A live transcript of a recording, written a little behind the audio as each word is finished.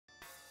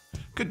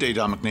Good day,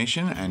 Domik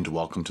Nation, and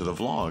welcome to the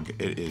vlog.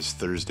 It is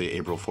Thursday,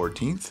 April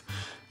 14th,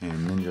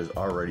 and Ninja's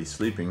already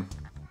sleeping.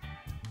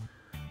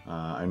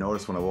 I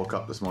noticed when I woke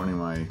up this morning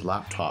my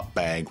laptop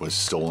bag was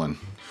stolen,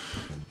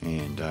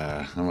 and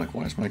I'm like,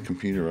 why is my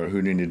computer out?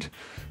 Who needed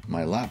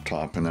my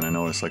laptop? And then I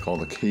noticed like all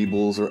the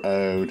cables are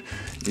out,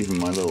 even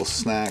my little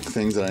snack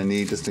things that I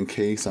need just in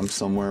case I'm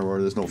somewhere where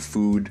there's no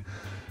food.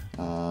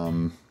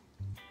 I'm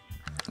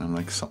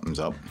like, something's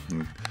up.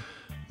 And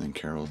then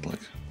Carol's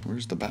like,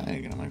 where's the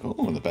bag? And I'm like,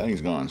 oh, the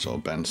bag's gone. So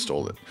Ben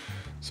stole it.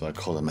 So I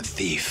called him a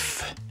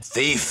thief.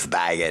 Thief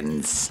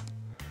Baggins.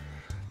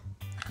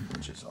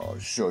 Which is all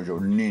Shoujo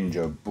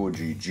Ninja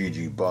Bougie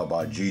Gigi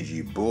Baba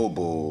Gigi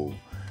Bobo.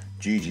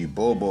 Gigi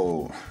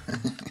Bobo.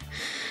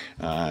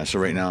 So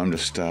right now I'm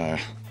just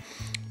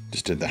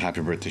did the happy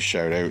birthday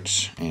shout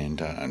outs,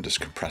 and I'm just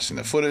compressing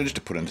the footage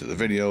to put into the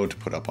video to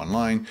put up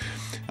online.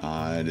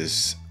 It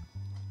is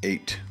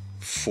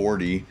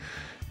 8:40.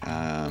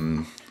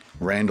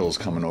 Randall's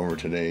coming over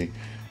today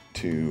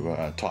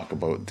to talk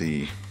about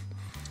the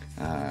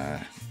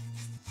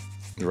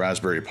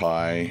Raspberry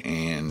Pi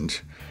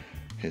and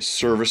his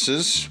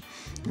services.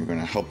 We're going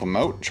to help him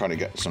out, try to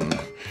get some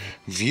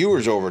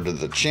viewers over to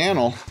the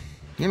channel.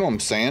 You know what I'm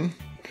saying?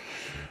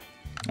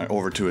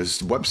 Over to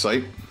his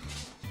website.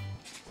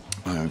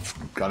 I've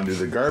got to do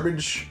the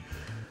garbage,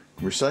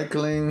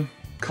 recycling,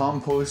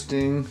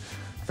 composting.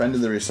 Ben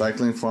did the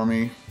recycling for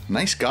me.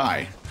 Nice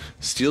guy.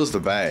 Steals the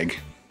bag,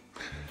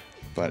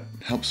 but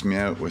helps me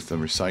out with the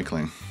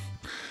recycling.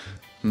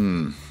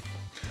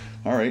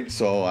 Alright,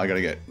 so I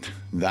gotta get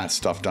that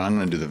stuff done. I'm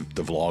gonna do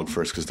the vlog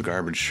first because the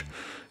garbage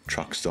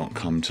trucks don't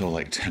come till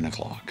like 10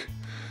 o'clock.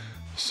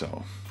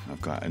 So I've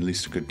got at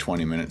least a good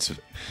 20 minutes of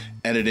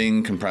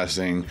editing,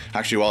 compressing.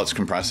 Actually, while it's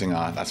compressing,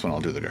 that's when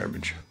I'll do the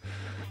garbage.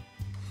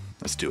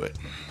 Let's do it.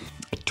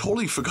 I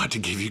totally forgot to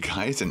give you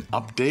guys an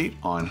update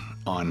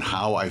on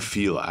how I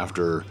feel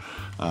after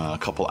a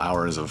couple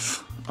hours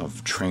of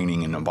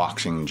training in a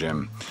boxing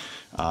gym.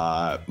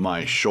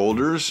 My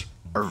shoulders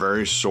are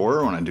very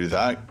sore when I do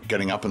that.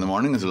 Getting up in the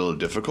morning is a little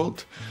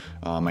difficult.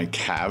 My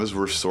calves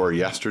were sore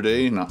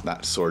yesterday, not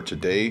that sore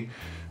today.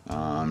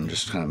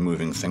 Just kind of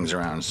moving things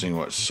around, seeing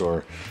what's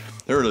sore.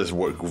 There are these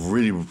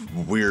really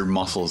weird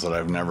muscles that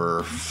I've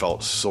never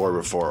felt sore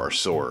before are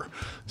sore.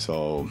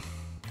 So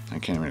I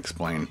can't even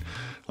explain,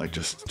 like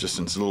just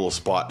in little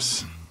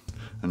spots.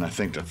 And I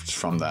think that's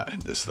from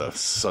that, the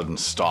sudden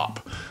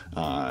stop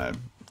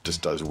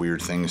just does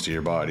weird things to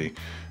your body.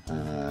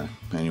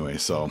 Anyway,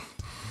 so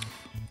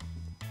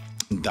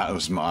that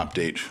was my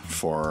update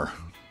for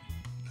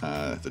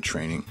the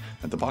training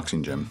at the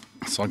boxing gym.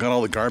 So I got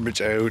all the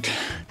garbage out,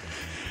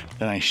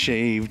 then I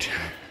shaved,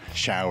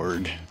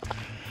 showered,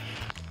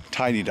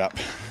 tidied up.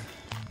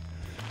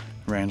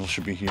 Randall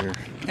should be here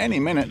any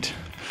minute,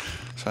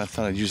 so I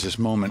thought I'd use this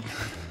moment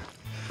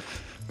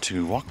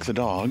to walk the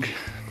dog,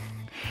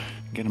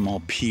 get him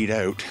all peed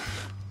out,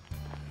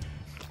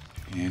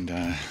 and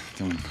then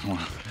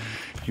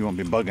he won't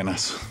be bugging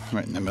us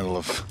right in the middle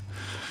of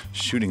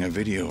shooting a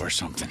video or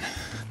something.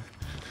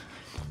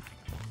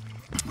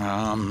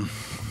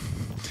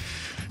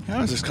 It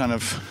was just kind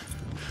of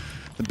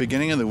the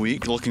beginning of the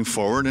week, looking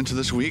forward into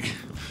this week.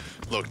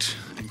 Looked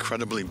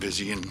incredibly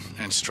busy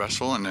and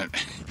stressful, and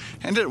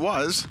it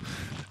was.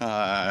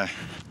 And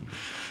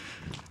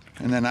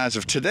then as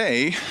of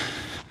today,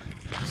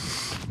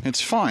 it's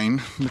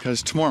fine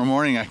because tomorrow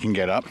morning I can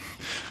get up,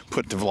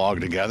 put the vlog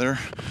together,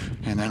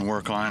 and then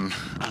work on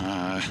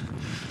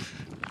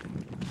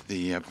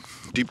the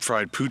deep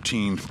fried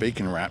poutine,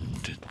 bacon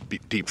wrapped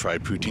deep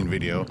fried poutine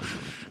video,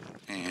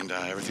 and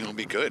everything will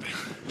be good.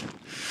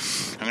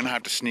 I'm gonna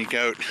have to sneak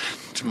out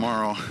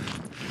tomorrow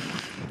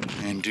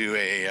and do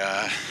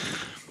I'm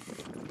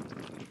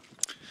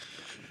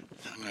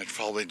gonna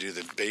probably do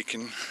the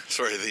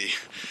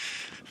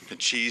the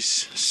cheese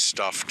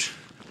stuffed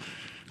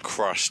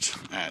crust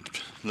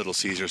at Little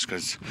Caesars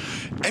because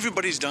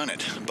everybody's done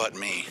it but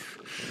me,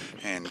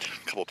 and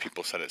a couple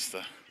people said it's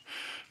the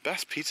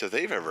best pizza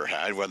they've ever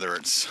had, whether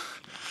it's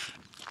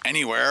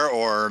anywhere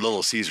or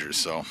Little Caesars.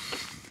 So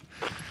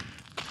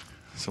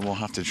we'll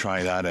have to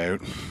try that out,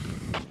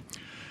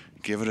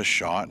 give it a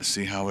shot,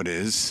 see how it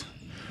is.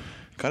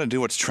 Got to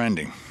do what's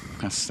trending.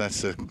 That's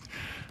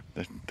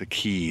the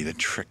key, the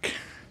trick.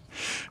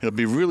 It'll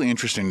be really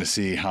interesting to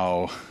see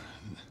how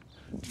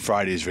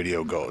Friday's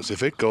video goes.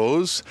 If it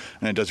goes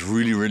and it does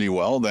really, really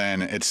well,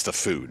 then it's the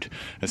food.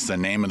 It's the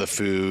name of the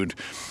food,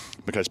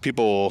 because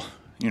people,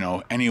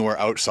 anywhere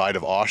outside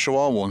of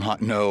Oshawa will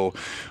not know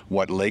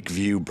what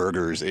Lakeview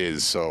Burgers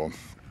is. So,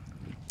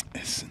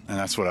 and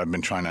that's what I've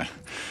been trying to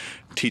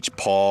teach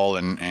Paul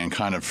and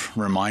kind of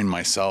remind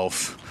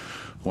myself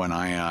when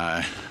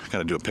I got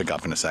to do a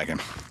pickup in a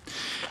second.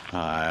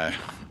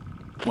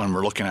 When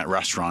we're looking at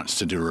restaurants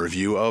to do a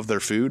review of their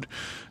food,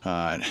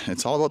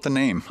 it's all about the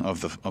name of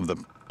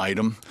the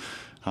item,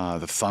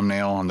 the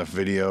thumbnail on the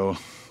video,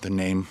 the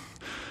name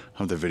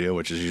of the video,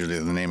 which is usually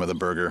the name of the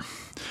burger.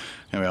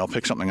 Anyway, I'll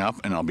pick something up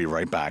and I'll be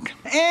right back.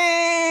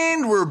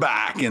 And we're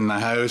back in the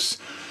house.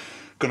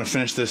 gonna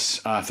finish this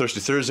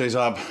Thursdays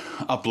up,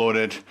 upload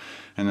it,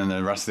 and then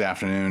the rest of the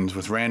afternoons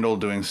with Randall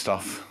doing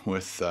stuff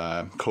with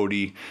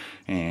Cody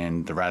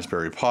and the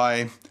Raspberry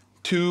Pi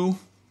 2.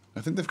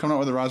 I think they've come out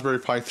with a Raspberry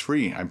Pi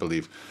 3, I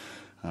believe.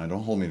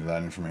 Don't hold me to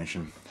that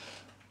information.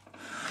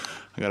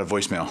 I got a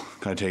voicemail.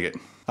 Gotta take it.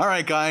 All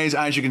right, guys.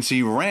 As you can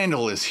see,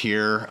 Randall is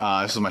here.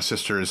 This is my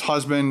sister's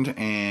husband,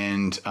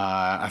 and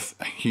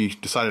he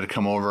decided to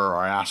come over, or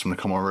I asked him to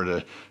come over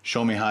to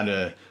show me how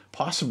to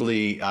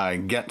possibly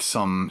get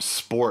some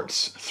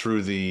sports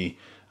through the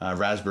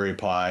Raspberry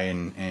Pi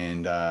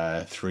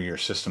and through your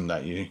system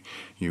that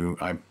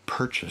I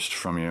purchased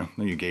from you,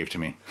 that you gave to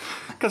me,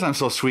 because I'm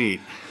so sweet.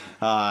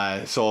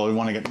 So we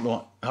want to get.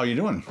 Well, how are you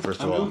doing?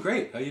 First of all, I'm doing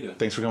great. How you doing?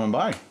 Thanks for coming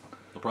by.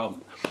 No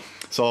problem.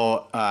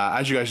 So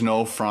as you guys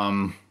know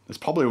from, it's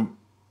probably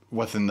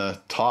within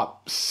the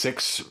top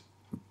 6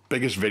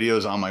 biggest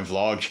videos on my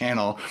vlog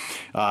channel.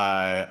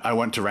 I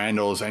went to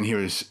Randall's and he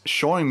was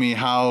showing me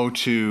how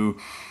to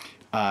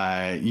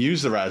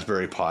use the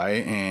Raspberry Pi,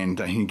 and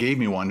he gave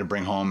me one to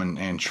bring home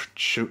and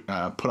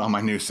put on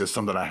my new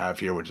system that I have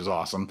here, which is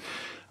awesome.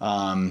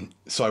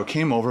 So I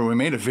came over, we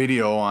made a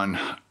video on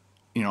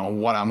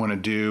what I'm going to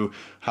do,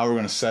 how we're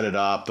going to set it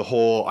up, the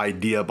whole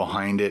idea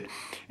behind it,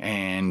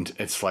 and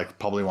it's like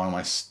probably one of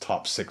my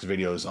top 6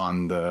 videos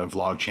on the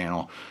vlog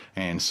channel.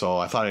 And so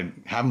I thought I'd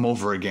have him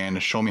over again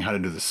to show me how to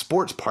do the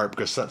sports part,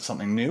 because that's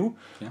something new.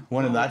 Yeah.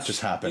 When did that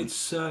just happen?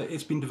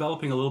 It's been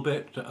developing a little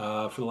bit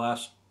for the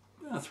last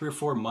 3 or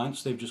 4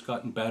 months. They've just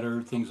gotten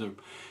better. Things are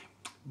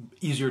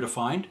easier to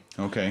find.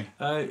 Okay.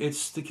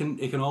 It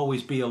can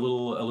always be a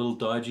little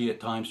dodgy at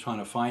times trying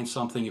to find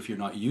something if you're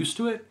not used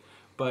to it.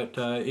 But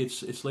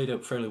it's laid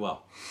out fairly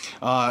well.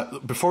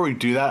 Before we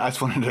do that, I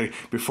just wanted to,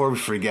 before we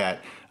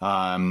forget,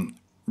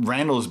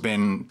 Randall's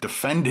been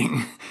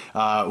defending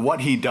what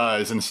he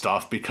does and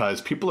stuff,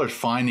 because people are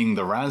finding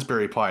the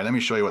Raspberry Pi. Let me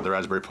show you what the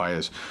Raspberry Pi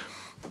is.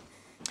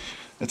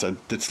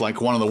 It's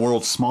like one of the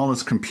world's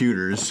smallest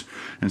computers,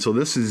 and so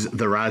this is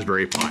the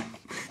Raspberry Pi,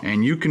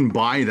 and you can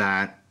buy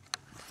that.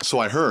 So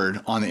I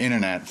heard on the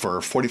internet for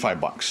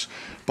 $45,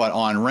 but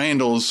on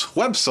Randall's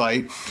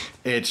website,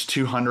 it's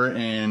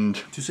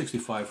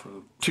 $265 for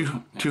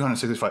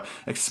 $265.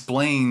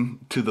 Explain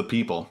to the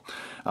people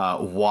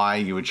why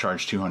you would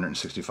charge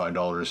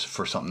 $265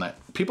 for something that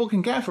people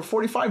can get for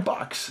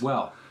 $45.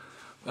 Well,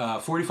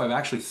 45,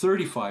 actually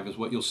 35 is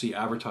what you'll see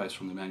advertised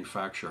from the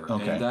manufacturer.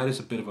 Okay. And that is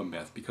a bit of a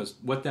myth, because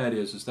what that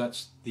is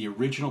that's the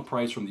original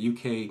price from the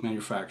UK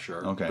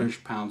manufacturer, okay,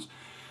 British pounds,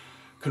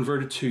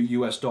 converted to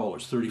US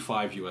dollars,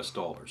 35 US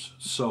dollars.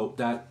 So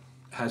that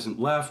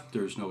hasn't left.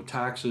 There's no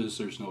taxes,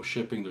 there's no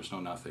shipping, there's no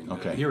nothing.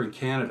 Okay. Here in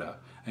Canada,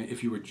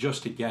 if you were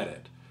just to get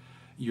it,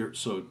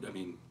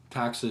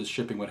 taxes,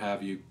 shipping, what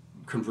have you,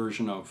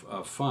 conversion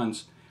of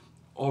funds,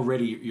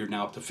 already you're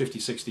now up to $50,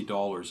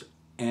 $60.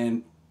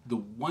 And the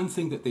one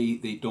thing that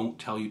they don't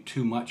tell you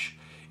too much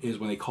is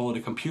when they call it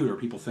a computer,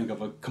 people think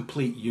of a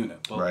complete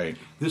unit. Well, right.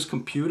 This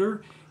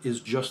computer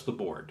is just the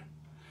board.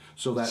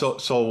 So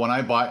when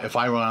if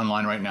I went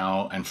online right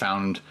now and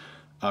found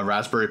a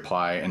Raspberry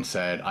Pi and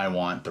said I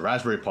want the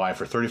Raspberry Pi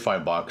for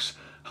 $35,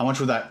 how much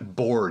would that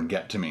board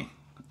get to me?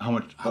 How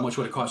much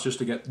would it cost just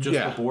to get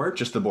the board?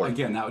 Just the board.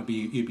 Again, that would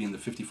be, you'd be in the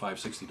 $55,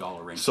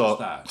 $60 range.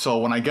 So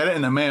when I get it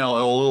in the mail,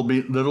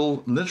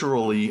 it'll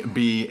literally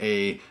be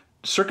a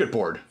circuit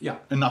board. Yeah.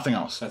 And nothing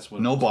else. That's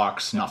what. No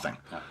box, nothing.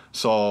 Yeah.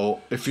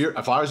 So if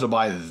I was to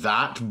buy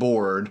that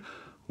board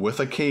with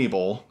a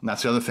cable, and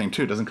that's the other thing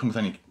too, it doesn't come with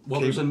any cable.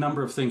 There's a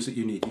number of things that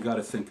you need. You got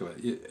to think of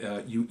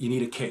it. You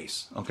need a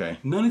case. Okay.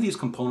 None of these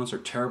components are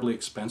terribly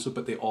expensive,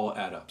 but they all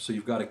add up. So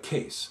you've got a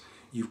case.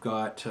 You've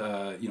got,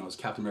 as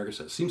Captain America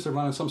says, seems to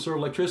run on some sort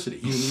of electricity.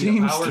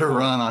 Seems to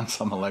run on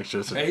some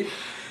electricity. Right?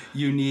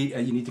 You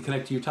need to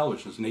connect to your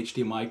television. It's an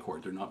HDMI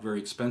cord. They're not very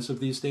expensive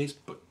these days,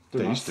 but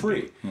they're not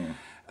free.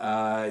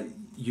 Yeah.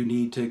 You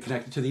need to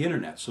connect it to the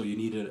internet. So you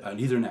need an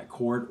Ethernet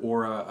cord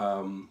or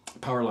a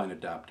power line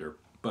adapter.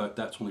 But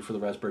that's only for the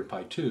Raspberry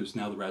Pi 2s.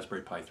 Now the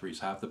Raspberry Pi 3s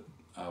have the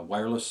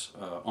wireless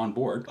on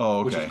board,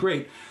 which is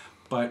great.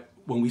 But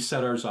when we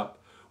set ours up,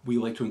 we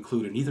like to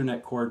include an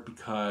Ethernet cord,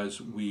 because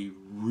we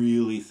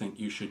really think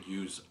you should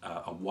use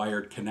a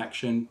wired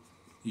connection.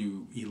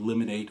 You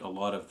eliminate a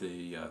lot of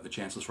the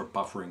chances for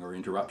buffering or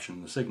interruption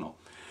in the signal.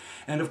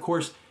 And of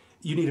course,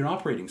 you need an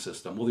operating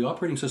system. Well, the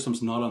operating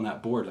system's not on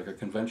that board like a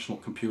conventional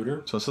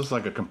computer. So it's just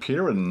like a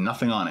computer with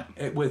nothing on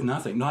it. With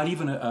nothing. Not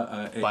even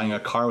buying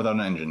a car without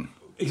an engine.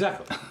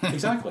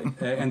 Exactly.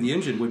 And the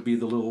engine would be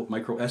the little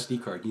micro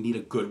SD card. You need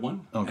a good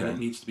one, and it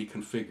needs to be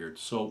configured.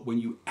 So when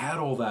you add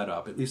all that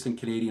up, at least in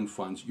Canadian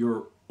funds,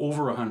 you're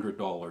over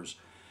 $100,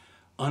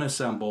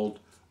 unassembled,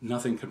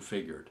 nothing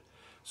configured.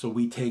 So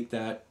we take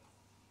that,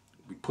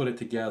 we put it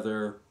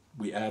together,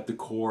 we add the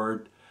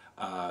cord,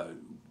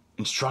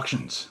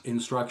 instructions,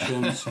 and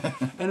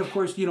of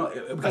course, we got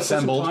to put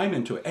some time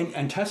into it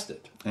and test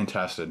it.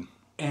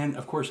 And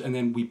of course, and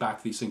then we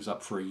back these things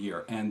up for a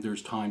year. And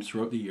there's times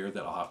throughout the year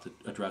that I'll have to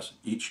address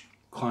each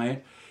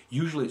client.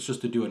 Usually it's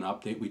just to do an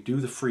update. We do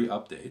the free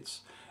updates.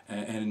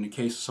 And in the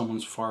case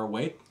someone's far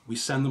away, we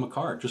send them a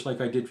card, just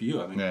like I did for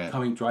you. I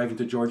mean, driving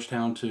to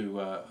Georgetown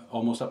to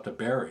almost up to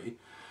Barrie,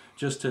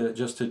 just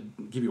to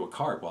give you a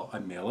card. Well, I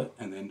mail it,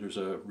 and then there's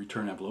a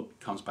return envelope,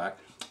 comes back.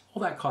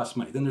 All that costs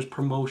money. Then there's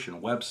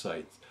promotion,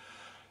 websites.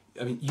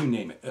 I mean, you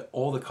name it.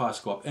 All the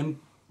costs go up, and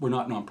we're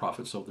not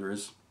nonprofit, so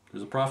there's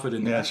a profit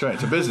in there. Yeah, that's right.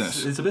 It's a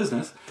business. It's a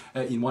business.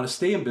 You want to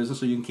stay in business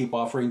so you can keep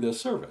offering this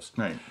service.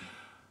 Right.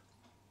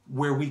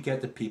 Where we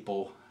get the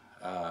people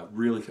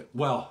really,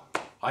 well,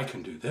 I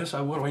can do this.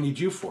 What do I need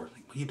you for?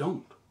 Like, well, you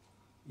don't.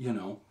 You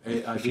know,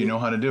 if you know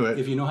how to do it.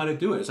 If you know how to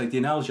do it. It's like the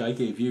analogy I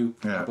gave you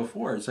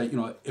before. It's like, you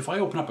know, if I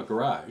open up a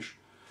garage,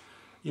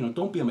 you know,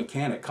 don't be a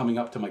mechanic coming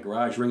up to my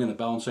garage, ringing the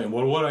bell and saying,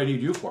 well, what do I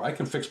need you for? I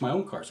can fix my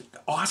own cars.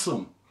 Like,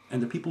 awesome.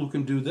 And the people who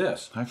can do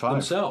this High five.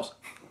 themselves.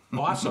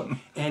 Awesome.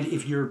 And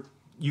if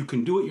you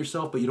can do it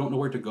yourself, but you don't know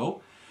where to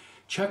go,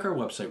 check our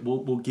website.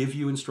 We'll give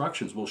you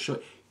instructions. We'll show,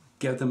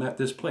 get them at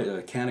this place,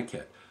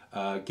 Canakit.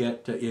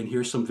 And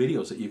here's some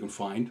videos that you can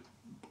find,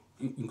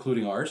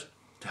 including ours,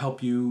 to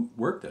help you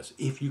work this.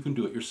 If you can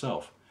do it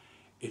yourself,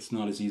 it's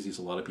not as easy as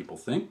a lot of people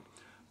think.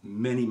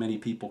 Many, many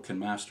people can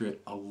master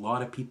it. A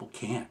lot of people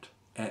can't.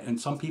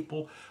 And some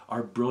people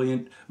are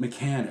brilliant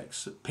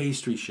mechanics,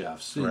 pastry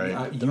chefs.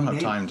 Right. They don't have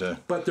time to.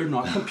 But they're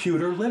not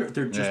computer literate.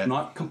 They're just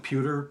not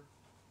computer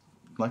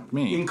like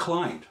me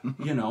inclined.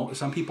 You know,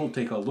 some people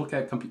take a look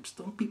at computers.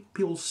 Some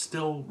people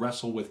still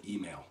wrestle with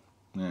email.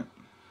 Yeah.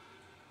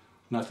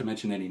 Not to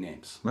mention any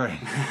names. Right.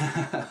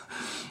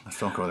 Let's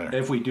don't go there.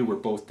 If we do, we're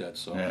both dead.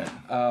 So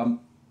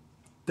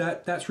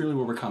that's really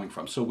where we're coming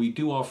from. So we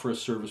do offer a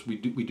service. We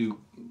do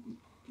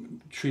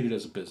treat it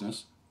as a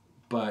business,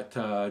 but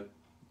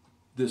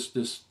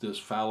this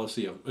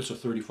fallacy of it's a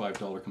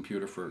 $35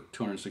 computer for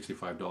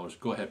 $265.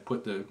 Go ahead,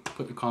 put the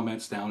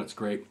comments down. It's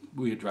great.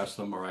 We address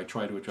them, or I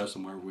try to address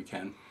them wherever we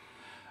can.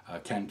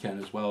 Ken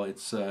as well.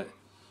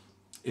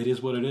 It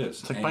is what it is.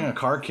 It's like buying a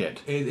car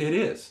kit. It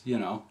is, you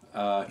know.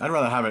 I'd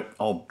rather have it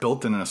all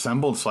built in and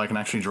assembled so I can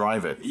actually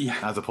drive it,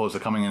 as opposed to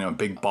coming in a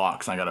big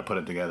box and I got to put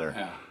it together.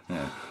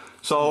 Yeah.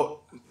 So,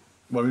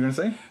 what were you going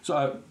to say?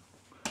 So,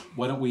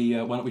 why don't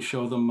we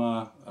show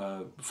them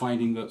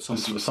finding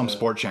some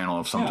sport channel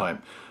of some type?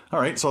 All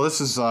right. So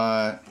this is.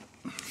 I'm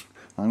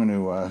going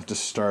to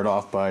just start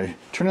off by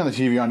turning the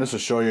TV on just to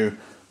show you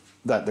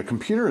that the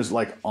computer is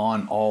like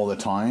on all the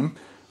time.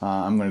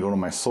 I'm going to go to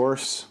my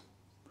source.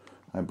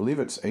 I believe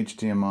it's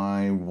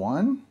HDMI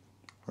 1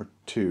 or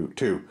 2.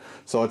 2.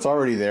 So it's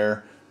already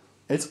there.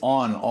 It's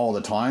on all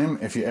the time.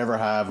 If you ever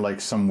have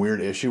like some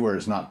weird issue where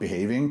it's not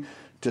behaving,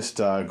 just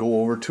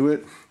go over to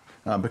it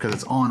because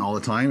it's on all the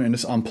time, and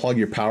just unplug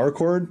your power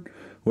cord.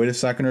 Wait a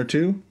second or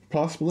two,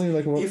 possibly.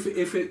 Like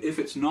if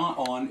it's not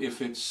on,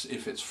 if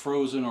it's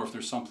frozen, or if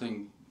there's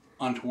something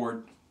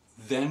untoward,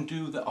 then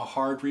do a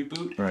hard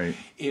reboot. Right.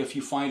 If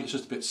you find it's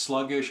just a bit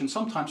sluggish, and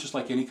sometimes just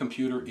like any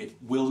computer, it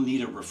will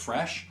need a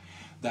refresh.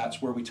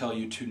 That's where we tell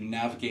you to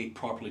navigate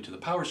properly to the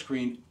power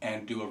screen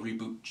and do a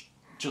reboot,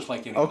 just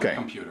like any other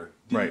computer.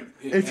 Right.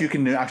 If you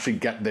can actually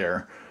get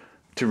there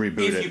to reboot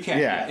it. If you can.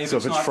 Yeah. So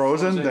if it's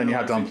frozen, then you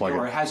have to unplug it.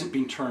 Or it hasn't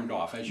been turned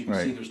off. As you can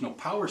see, there's no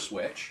power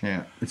switch.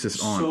 Yeah. It's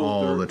just on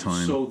all the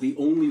time. So the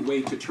only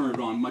way to turn it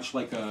on, much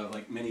like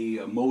many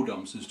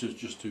modems, is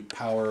just to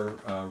power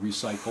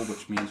recycle,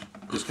 which means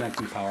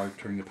disconnecting the power,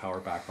 turning the power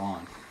back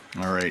on.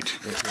 All right.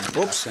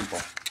 It's simple.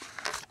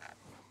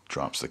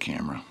 Drops the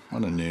camera.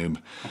 What a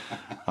noob.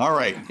 All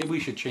right. Maybe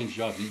we should change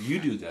jobs. You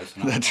do this.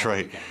 That's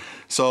right.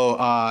 So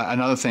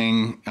another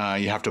thing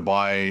you have to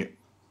buy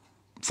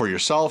for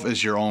yourself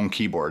is your own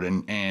keyboard.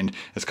 And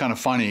it's kind of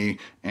funny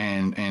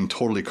and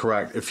totally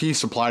correct. If he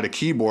supplied a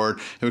keyboard,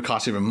 it would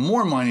cost even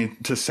more money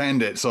to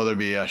send it. So there'd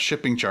be a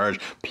shipping charge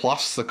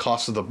plus the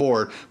cost of the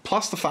board,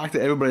 plus the fact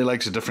that everybody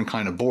likes a different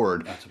kind of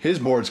board. His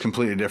board's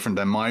completely different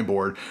than my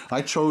board.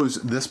 I chose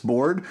this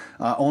board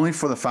only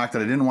for the fact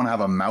that I didn't want to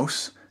have a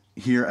mouse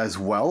here as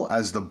well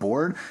as the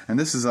board, and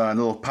this is a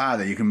little pad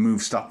that you can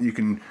move stuff. You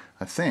can,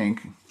 I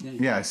think,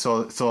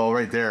 so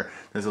right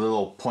there's a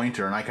little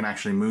pointer, and I can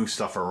actually move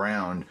stuff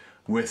around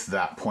with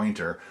that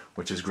pointer,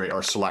 which is great,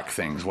 or select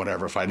things,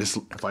 whatever. If I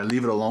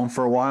leave it alone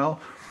for a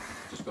while,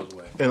 it just goes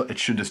away. It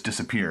should just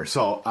disappear.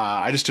 So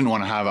I just didn't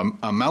want to have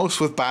a mouse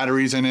with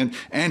batteries in it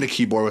and a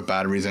keyboard with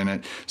batteries in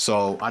it,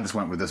 so I just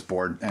went with this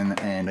board.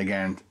 And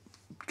again,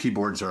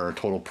 keyboards are a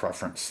total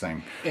preference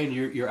thing. And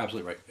you're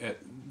absolutely right.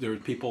 There are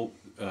people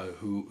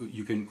who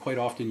you can quite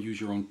often use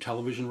your own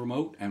television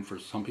remote, and for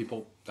some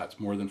people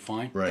that's more than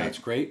fine. Right. That's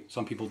great.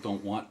 Some people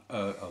don't want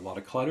a lot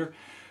of clutter.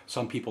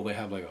 Some people, they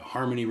have like a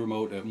Harmony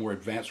remote, a more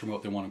advanced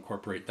remote, they want to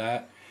incorporate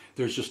that.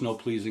 There's just no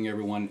pleasing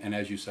everyone, and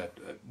as you said,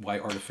 why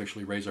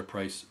artificially raise our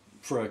price?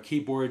 For a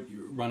keyboard,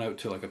 you run out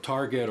to like a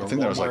Target or I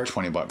think Walmart, that was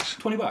like $20.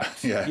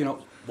 $20. Yeah. You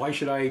know, why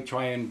should I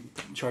try and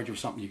charge you for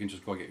something you can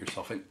just go get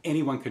yourself? And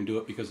anyone can do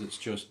it because it's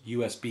just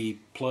USB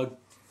plug.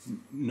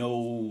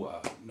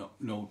 No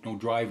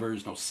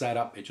drivers, no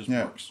setup. It just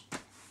works.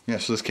 Yeah,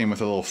 so this came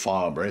with a little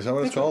fob, right? Is that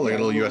what it's called? Like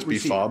a little USB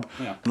receiver. fob,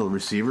 Yeah. little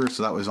receiver.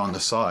 So that was on the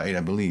side, I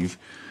believe.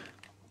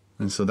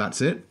 And so that's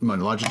it, my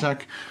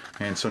Logitech.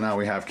 And so now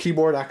we have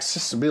keyboard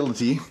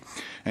accessibility.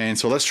 And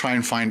so let's try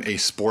and find a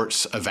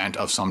sports event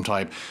of some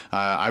type.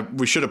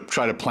 We should have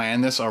tried to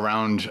plan this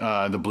around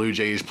the Blue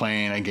Jays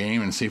playing a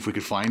game and see if we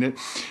could find it.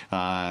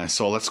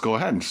 So let's go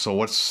ahead. So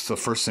what's the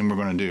first thing we're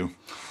going to do?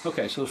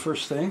 Okay, so the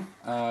first thing,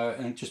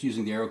 and just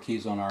using the arrow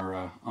keys on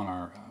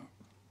our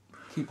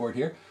keyboard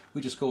here, we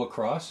just go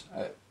across.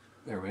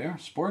 There we are,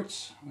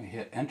 sports. We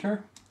hit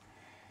enter.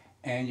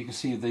 And you can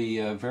see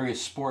the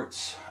various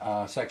sports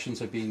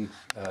sections are being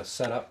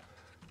set up.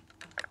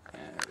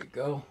 And there we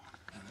go.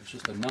 And there's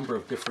just a number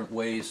of different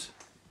ways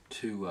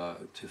to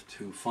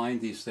find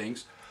these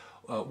things.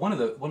 One of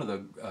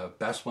the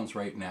best ones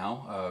right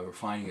now we're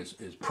finding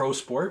is Pro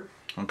Sport.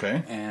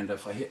 Okay. And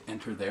if I hit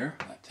enter there,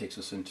 that takes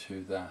us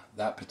into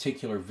that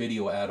particular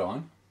video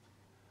add-on.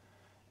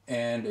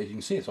 And as you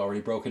can see, it's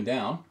already broken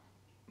down.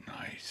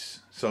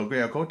 Nice. So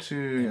yeah, go to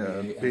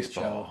NBA,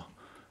 baseball.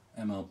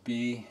 NHL,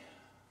 MLB.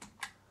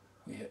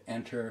 We hit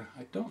enter.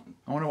 I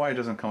wonder why it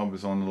doesn't come up with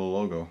its own little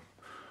logo.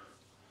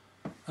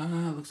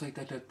 Looks like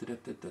that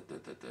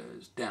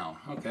is down.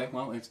 Okay,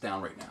 well, it's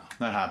down right now.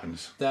 That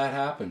happens. That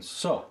happens.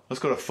 So let's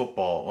go to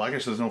football. Well, I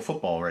guess there's no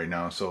football right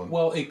now, so.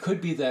 Well, it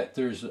could be that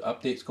there's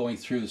updates going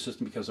through the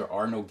system because there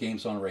are no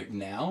games on right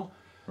now.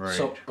 Right.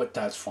 So, but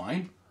that's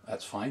fine.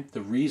 That's fine.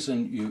 The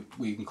reason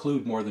we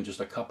include more than just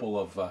a couple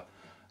of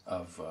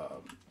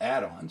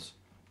add-ons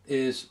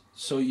is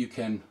so you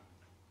can.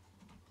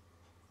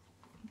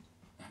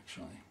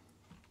 Actually,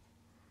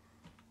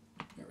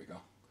 there we go.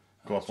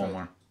 Go up one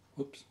more.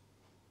 Oops.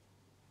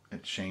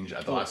 It changed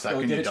at the last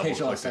second. Did it change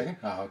the last second?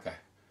 Oh, okay.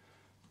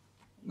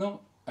 No,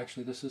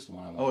 actually, this is the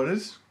one I want. Oh, it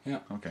is? Yeah.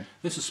 Okay.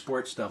 This is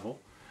Sports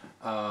Devil.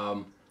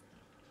 And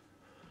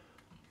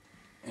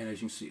as you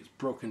can see, it's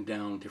broken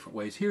down different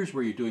ways. Here's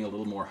where you're doing a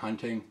little more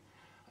hunting.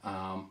 If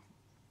I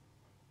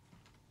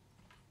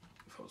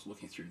was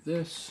looking through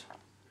this,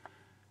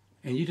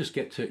 and you just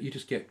get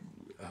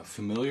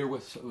familiar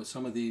with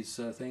some of these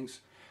things.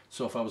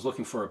 So if I was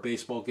looking for a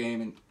baseball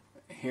game in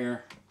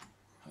here,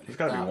 there's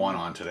got to be one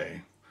on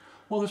today.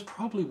 Well, there's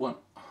probably one.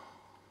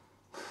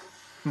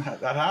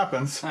 That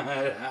happens.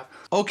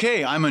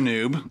 Okay, I'm a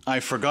noob.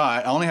 I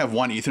forgot. I only have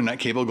one Ethernet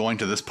cable going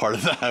to this part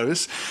of the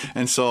house.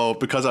 And so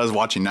because I was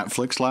watching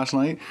Netflix last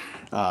night,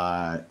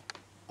 I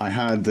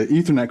had the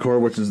Ethernet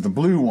cord, which is the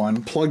blue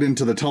one, plugged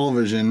into the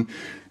television.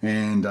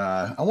 And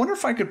I wonder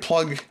if I could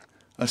plug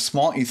a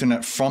small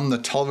Ethernet from the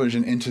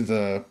television into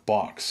the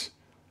box.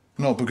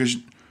 No, because...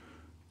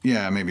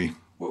 Yeah, maybe.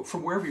 Well,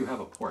 from wherever you have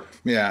a port.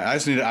 Yeah, I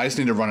just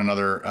need to run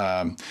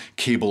another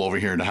cable over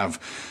here to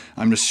have.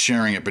 I'm just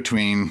sharing it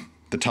between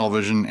the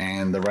television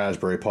and the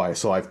Raspberry Pi.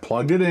 So I've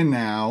plugged it in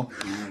now.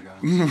 Oh my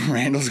God.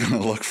 Randall's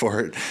gonna look for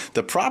it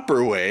the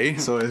proper way.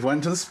 So it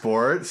went to the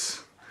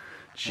sports.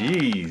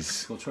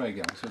 Jeez. We'll try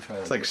again.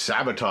 It's like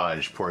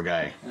sabotage, poor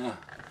guy. Yeah.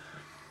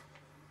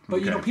 But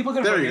okay. You know, people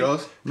are there he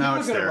goes. Now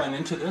it's there. Run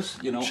into this.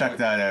 You know, check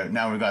that out.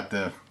 Now we've got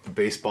the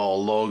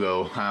baseball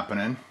logo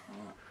happening.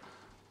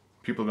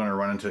 People are going to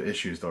run into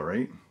issues though,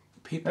 right?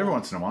 Every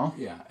once in a while.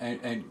 Yeah,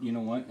 and you know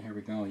what? Here we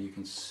go. You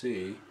can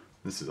see.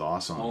 This is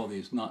awesome. All of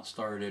these not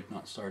started.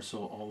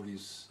 So all of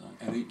these,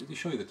 and they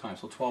show you the time.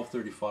 So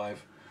 12:35,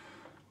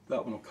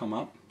 that one will come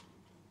up,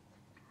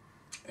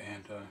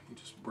 and you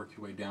just work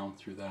your way down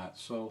through that.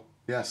 So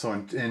yeah. So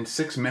in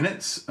 6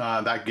 minutes,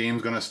 that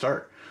game's going to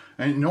start.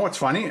 And you know what's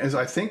funny is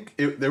I think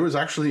there was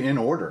actually in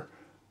order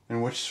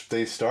in which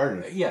they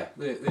started. Yeah,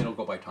 it'll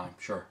go by time.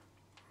 Sure.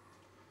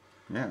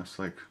 Yeah, it's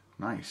like.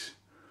 Nice.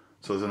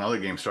 So there's another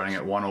game starting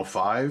at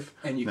 105,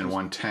 and then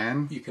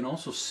 110. You can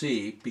also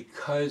see,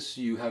 because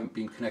you haven't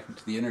been connected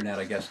to the internet,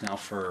 I guess now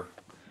for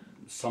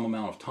some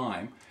amount of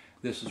time,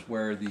 this is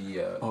where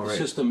the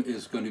system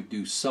is going to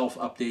do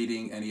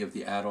self-updating any of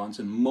the add-ons,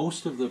 and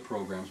most of the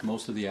programs,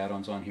 most of the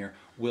add-ons on here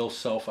will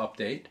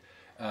self-update.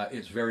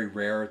 It's very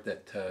rare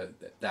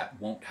that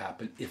won't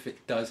happen. If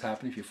it does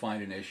happen, if you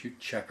find an issue,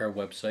 check our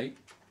website.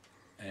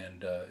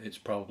 And it's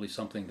probably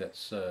something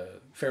that's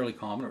fairly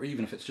common, or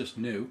even if it's just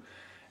new,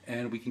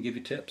 and we can give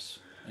you tips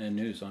and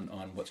news on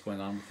what's going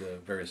on with the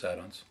various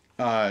add-ons.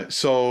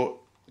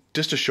 So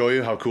just to show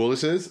you how cool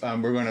this is,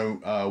 we're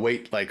going to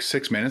wait like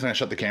 6 minutes. I'm going to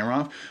shut the camera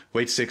off,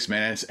 wait 6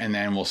 minutes, and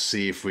then we'll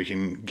see if we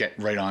can get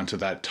right onto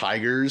that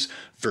Tigers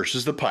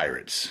versus the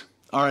Pirates.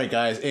 All right,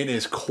 guys, it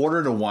is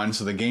 1:45,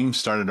 so the game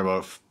started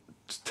about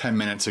 10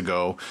 minutes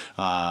ago.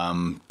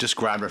 Just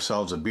grabbed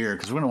ourselves a beer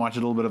because we're going to watch a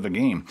little bit of a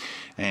game.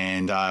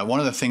 And one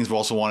of the things we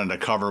also wanted to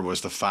cover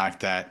was the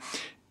fact that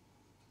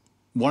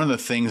one of the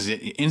things that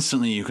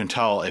instantly you can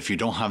tell if you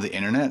don't have the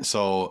internet.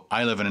 So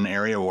I live in an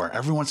area where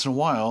every once in a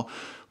while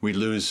we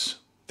lose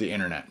the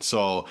internet.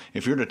 So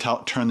if you're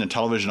to turn the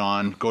television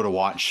on, go to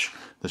watch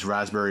this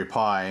Raspberry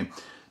Pi,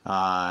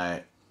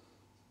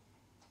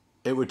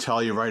 it would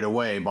tell you right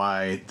away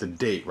by the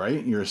date,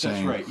 right? You're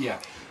saying that's right. Yeah.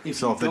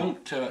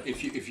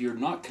 If you're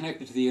not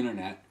connected to the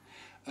internet,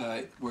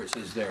 where it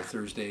says there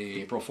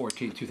Thursday, April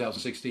 14th,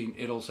 2016,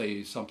 it'll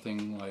say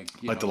something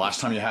like the last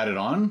time you had it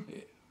on.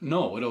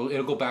 No,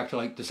 it'll go back to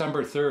like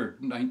December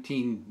 3rd,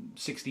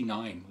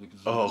 1969.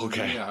 Oh,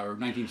 okay. Yeah, or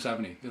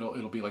 1970.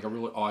 It'll be like a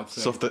really odd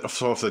thing. So if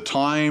the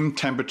time,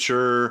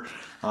 temperature,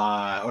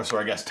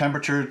 I guess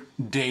temperature,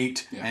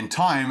 date, and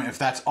time, if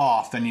that's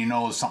off, then you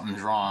know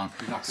something's wrong.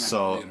 You're not connected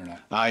So to the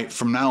internet.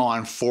 from now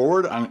on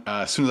forward,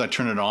 as soon as I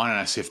turn it on and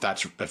I see if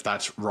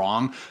that's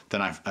wrong,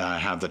 then I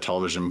have the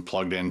television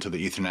plugged into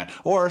the Ethernet.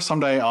 Or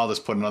someday I'll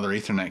just put another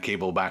Ethernet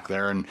cable back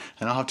there, and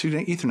I'll have 2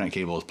 Ethernet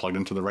cables plugged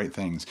into the right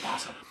things.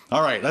 Awesome.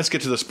 All right, let's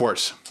get to the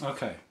sports.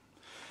 Okay,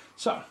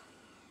 so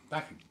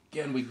back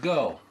again we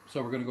go.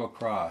 So we're going to go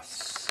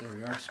across. There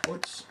we are,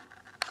 sports,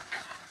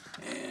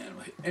 and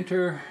we'll hit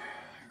enter. Here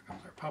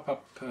comes our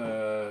pop-up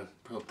pro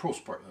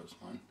sport. That was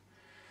fun.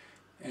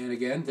 And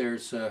again,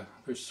 there's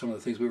some of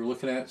the things we were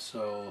looking at.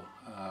 So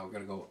we're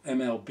going to go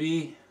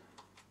MLB.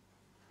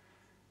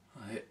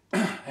 I'll hit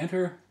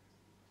enter.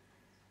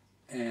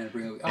 And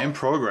bring it in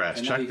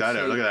progress. Check that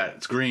out. Look at that.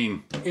 It's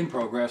green. In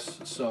progress.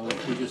 So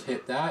if we just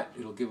hit that,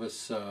 it'll give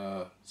us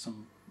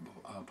some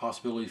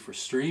possibilities for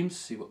streams.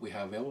 See what we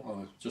have available.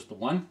 Oh, just the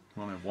one.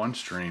 We only have one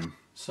stream.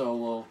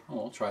 So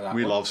we'll try that.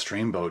 We love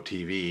Streamboat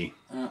TV.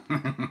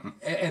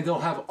 And they'll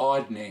have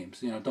odd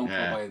names. You know, don't go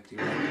by the.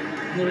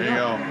 There you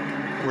go.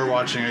 We're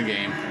watching a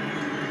game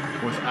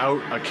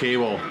without a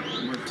cable.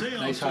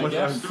 Nice high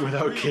def.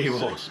 Without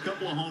cable.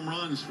 Couple of home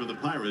runs for the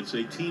Pirates,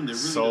 a team that really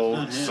So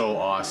does not have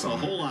awesome. a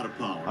whole lot of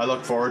power. I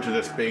look forward to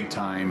this big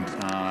time.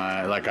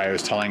 Like I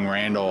was telling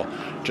Randall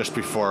just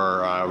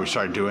before we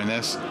started doing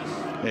this,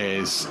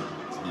 it's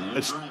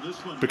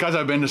because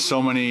I've been to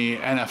so many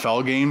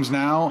NFL games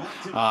now,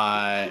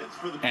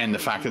 and the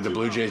fact that the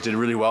Blue Jays did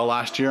really well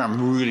last year,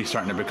 I'm really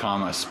starting to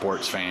become a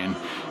sports fan,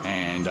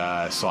 and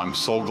so I'm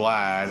so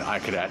glad I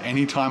could at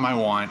any time I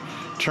want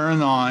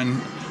turn on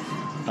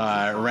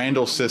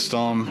Randall's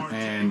system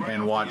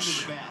and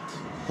watch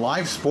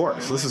live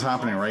sports. This is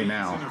happening right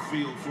now,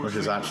 which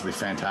is actually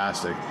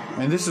fantastic.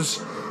 And this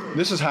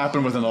has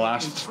happened within the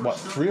last, what,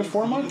 3 or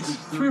 4 months?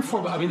 3 or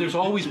 4. I mean, there's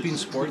always been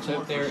sports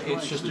out there.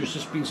 It's just there's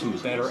just been some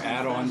better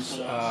add-ons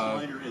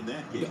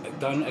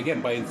done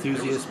again by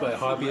enthusiasts, by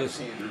hobbyists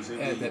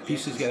that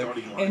piece together.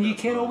 And you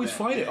can't always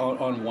find it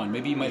on one.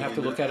 Maybe you might have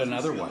to look at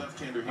another one.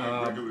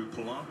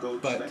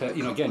 But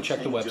again,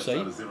 check the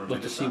website.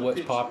 Look to see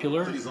what's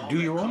popular. Do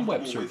your own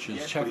web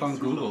searches. Check on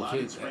Google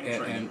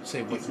and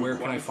say where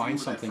can I find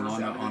something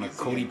on a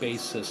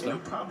Kodi-based system.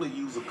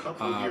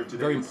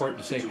 Very important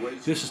to say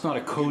this is not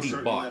a Kodi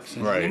box.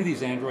 And right. Any of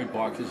these Android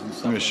boxes and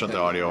stuff. Let me shut the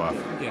audio off.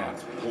 Yeah,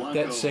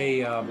 that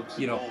say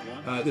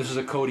this is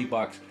a Kodi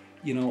box.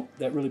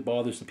 That really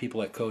bothers the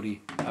people at Kodi,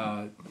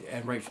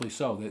 and rightfully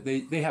so.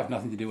 They have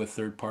nothing to do with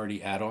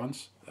third-party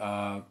add-ons.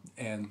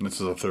 And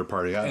this is a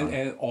third-party add-on.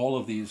 And all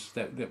of these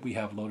that we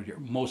have loaded here,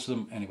 most of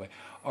them anyway,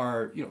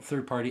 are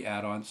third-party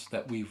add-ons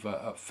that we've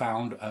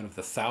found out of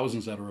the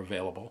thousands that are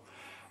available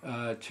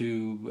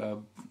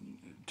to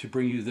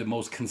bring you the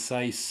most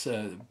concise,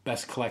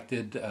 best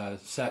collected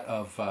set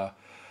of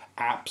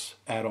apps,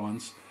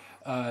 add-ons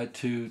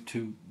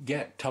to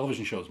get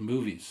television shows,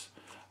 movies,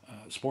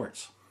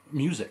 sports,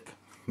 music.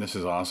 This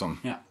is awesome.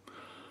 Yeah.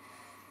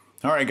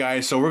 All right,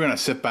 guys, so we're going to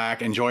sit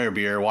back, enjoy our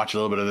beer, watch a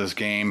little bit of this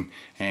game,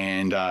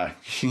 and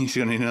he's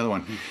going to need another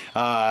one.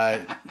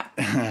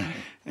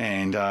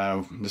 And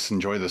just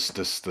enjoy the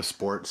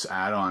sports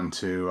add-on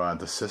to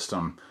the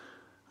system.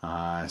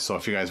 So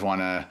if you guys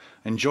want to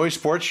enjoy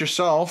sports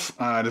yourself,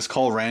 just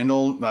call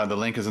Randall. The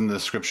link is in the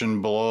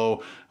description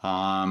below.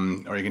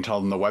 Or you can tell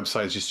them the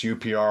website is just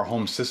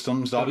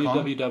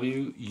uprhomesystems.com.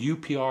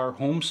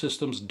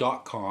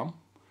 www.uprhomesystems.com.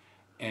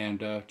 And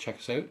check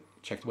us out.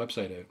 Check the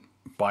website out.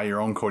 Buy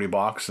your own Kodi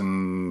box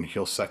and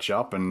he'll set you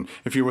up. And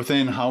if you're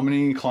within how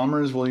many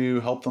kilometers will you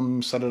help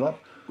them set it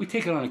up? We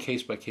take it on a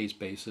case-by-case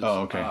basis.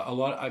 Oh, okay.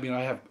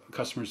 I have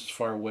customers as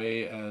far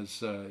away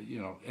as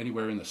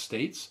anywhere in the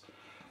States.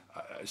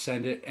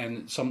 Send it,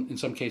 and in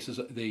some cases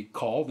they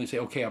call and they say,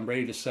 okay, I'm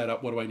ready to set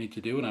up, what do I need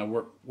to do? And I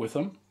work with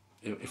them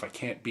if I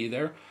can't be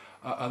there.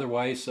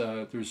 Otherwise,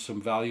 there's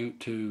some value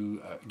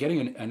to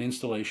getting an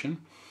installation,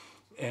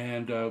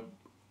 and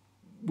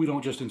we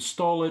don't just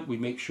install it, we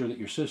make sure that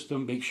your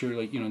system, make sure,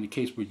 like, in the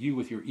case with you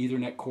with your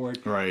Ethernet cord,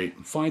 right,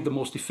 find the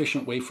most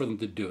efficient way for them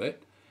to do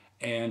it.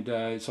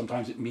 And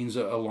sometimes it means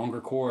a longer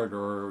cord,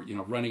 or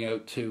running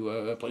out to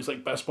a place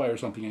like Best Buy or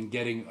something and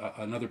getting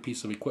another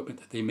piece of equipment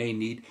that they may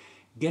need,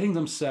 getting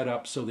them set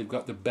up so they've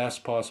got the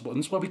best possible.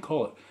 And that's why we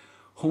call it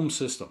home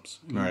systems.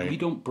 Right. We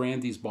don't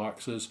brand these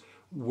boxes.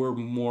 We're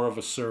more of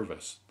a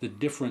service. The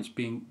difference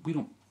being we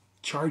don't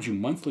charge you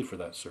monthly for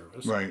that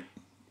service. Right.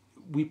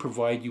 We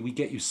provide you, we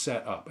get you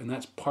set up, and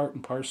that's part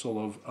and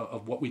parcel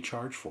of what we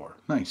charge for.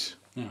 Nice.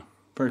 Yeah.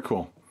 Very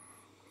cool.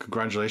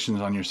 Congratulations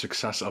on your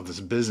success of this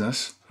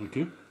business. Thank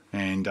you.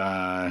 And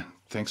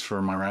thanks for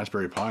my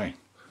Raspberry Pi.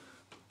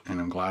 And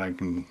I'm glad I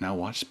can now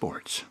watch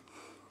sports.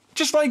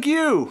 Just like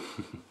you!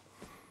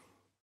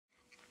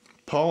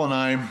 Paul and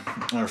I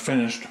are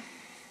finished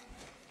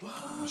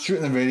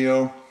shooting the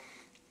video,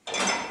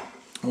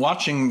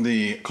 watching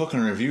the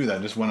Cook&Review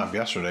that just went up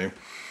yesterday,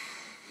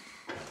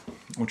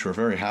 which we're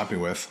very happy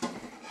with.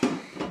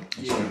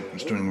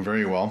 It's doing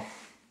very well.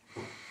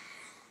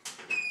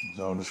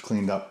 So just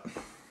cleaning up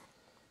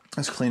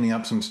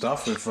some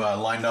stuff. We've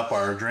lined up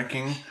our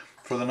drinking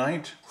for the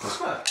night.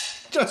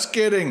 Just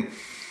kidding.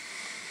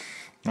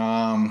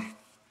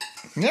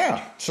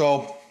 Yeah,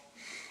 so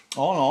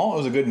all in all, it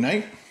was a good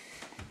night.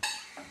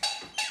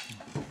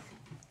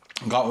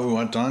 Got what we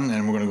want done,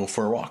 and we're gonna go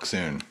for a walk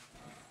soon.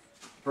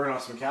 Burn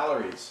off some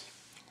calories.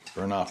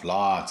 Burn off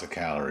lots of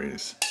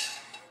calories.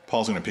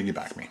 Paul's gonna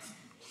piggyback me.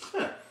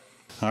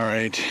 All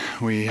right,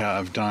 we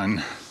have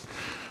done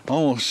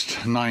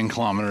almost 9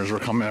 kilometers. We're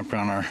coming up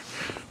on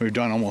we've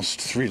done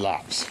almost 3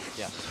 laps.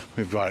 Yeah.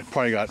 We've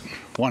probably got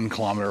 1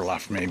 kilometer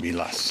left, maybe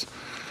less.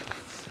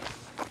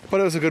 But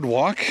it was a good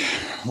walk,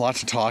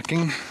 lots of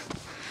talking.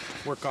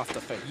 Work off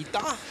the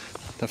fajita.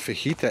 The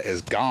fajita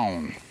is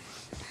gone.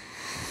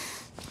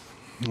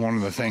 One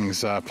of the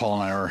things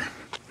Paul and I were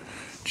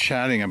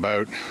chatting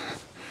about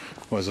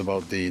was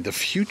about the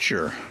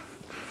future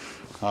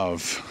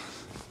of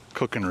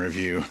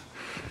Cook&Review,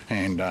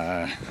 and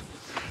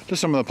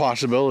just some of the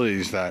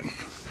possibilities that,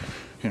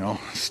 you know,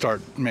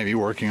 start maybe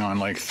working on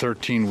like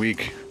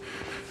 13-week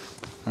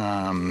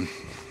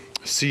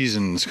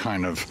seasons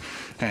kind of,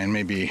 and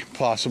maybe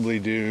possibly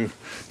do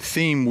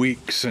theme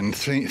weeks and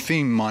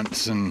theme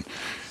months, and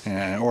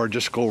or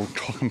just go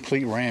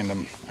complete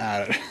random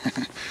at it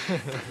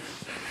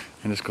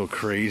and just go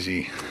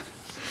crazy.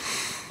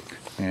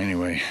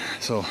 Anyway,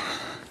 so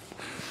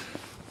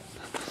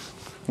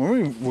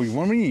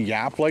when we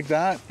yap like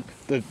that,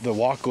 the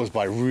walk goes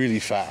by really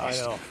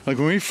fast. I know. Like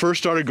when we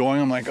first started going,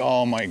 I'm like,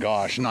 oh my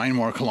gosh, 9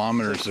 more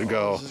kilometers to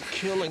go. This is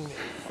killing me.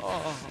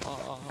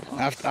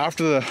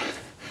 After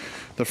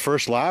the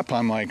first lap,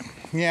 I'm like,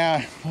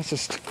 yeah, let's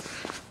just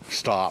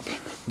stop.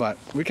 But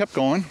we kept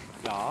going.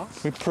 Yeah.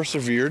 We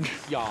persevered.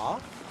 Yeah.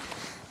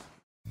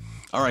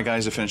 All right,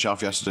 guys, to finish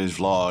off yesterday's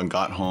vlog,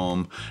 got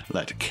home,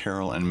 let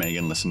Carol and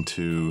Megan listen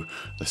to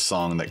the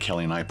song that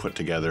Kelly and I put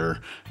together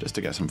just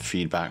to get some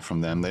feedback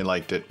from them. They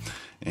liked it.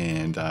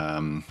 And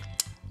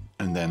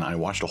then I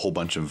watched a whole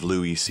bunch of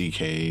Louis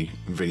C.K.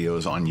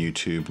 videos on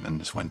YouTube and then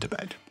just went to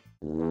bed.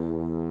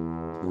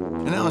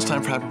 And now it's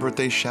time for happy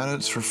birthday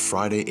shoutouts for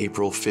Friday,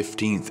 April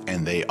 15th,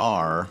 and they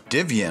are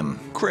Divyam,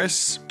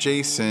 Chris,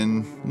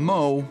 Jason,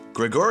 Mo,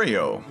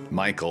 Gregorio,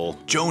 Michael,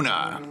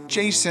 Jonah,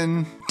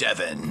 Jason,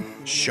 Devin,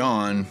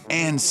 Sean,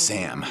 and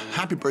Sam.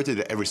 Happy birthday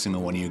to every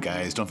single one of you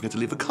guys. Don't forget to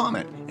leave a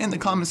comment in the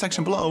comment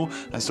section below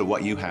as to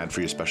what you had for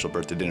your special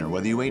birthday dinner,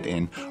 whether you ate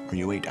in or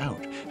you ate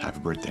out. Happy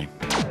birthday.